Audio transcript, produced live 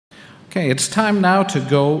Okay, it's time now to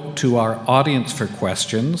go to our audience for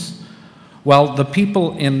questions. While the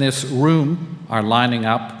people in this room are lining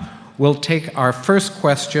up, we'll take our first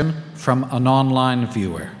question from an online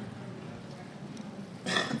viewer.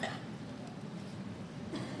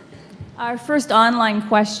 Our first online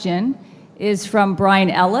question is from Brian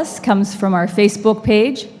Ellis, comes from our Facebook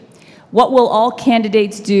page. What will all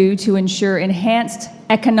candidates do to ensure enhanced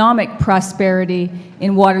economic prosperity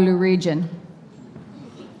in Waterloo Region?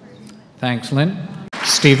 Thanks, Lynn.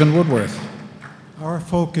 Stephen Woodworth. Our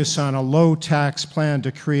focus on a low tax plan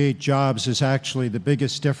to create jobs is actually the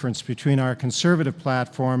biggest difference between our Conservative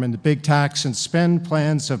platform and the big tax and spend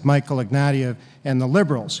plans of Michael Ignatieff and the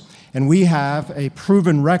Liberals. And we have a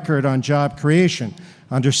proven record on job creation.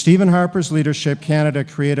 Under Stephen Harper's leadership, Canada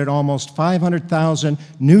created almost 500,000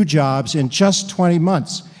 new jobs in just 20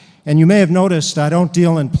 months. And you may have noticed I don't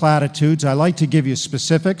deal in platitudes. I like to give you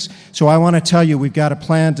specifics. So I want to tell you we've got a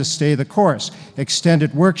plan to stay the course.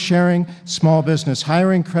 Extended work sharing, small business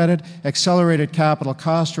hiring credit, accelerated capital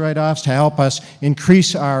cost write-offs to help us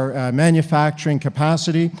increase our manufacturing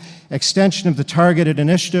capacity, extension of the targeted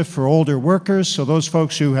initiative for older workers, so those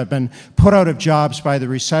folks who have been put out of jobs by the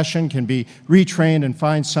recession can be retrained and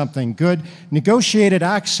find something good, negotiated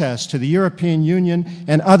access to the European Union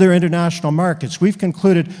and other international markets. We've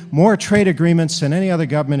concluded more trade agreements than any other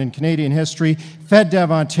government in Canadian history, FedDev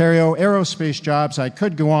Ontario, aerospace jobs, I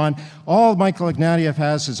could go on. All Michael Ignatieff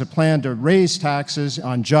has is a plan to raise taxes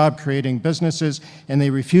on job-creating businesses, and they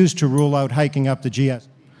refuse to rule out hiking up the GS.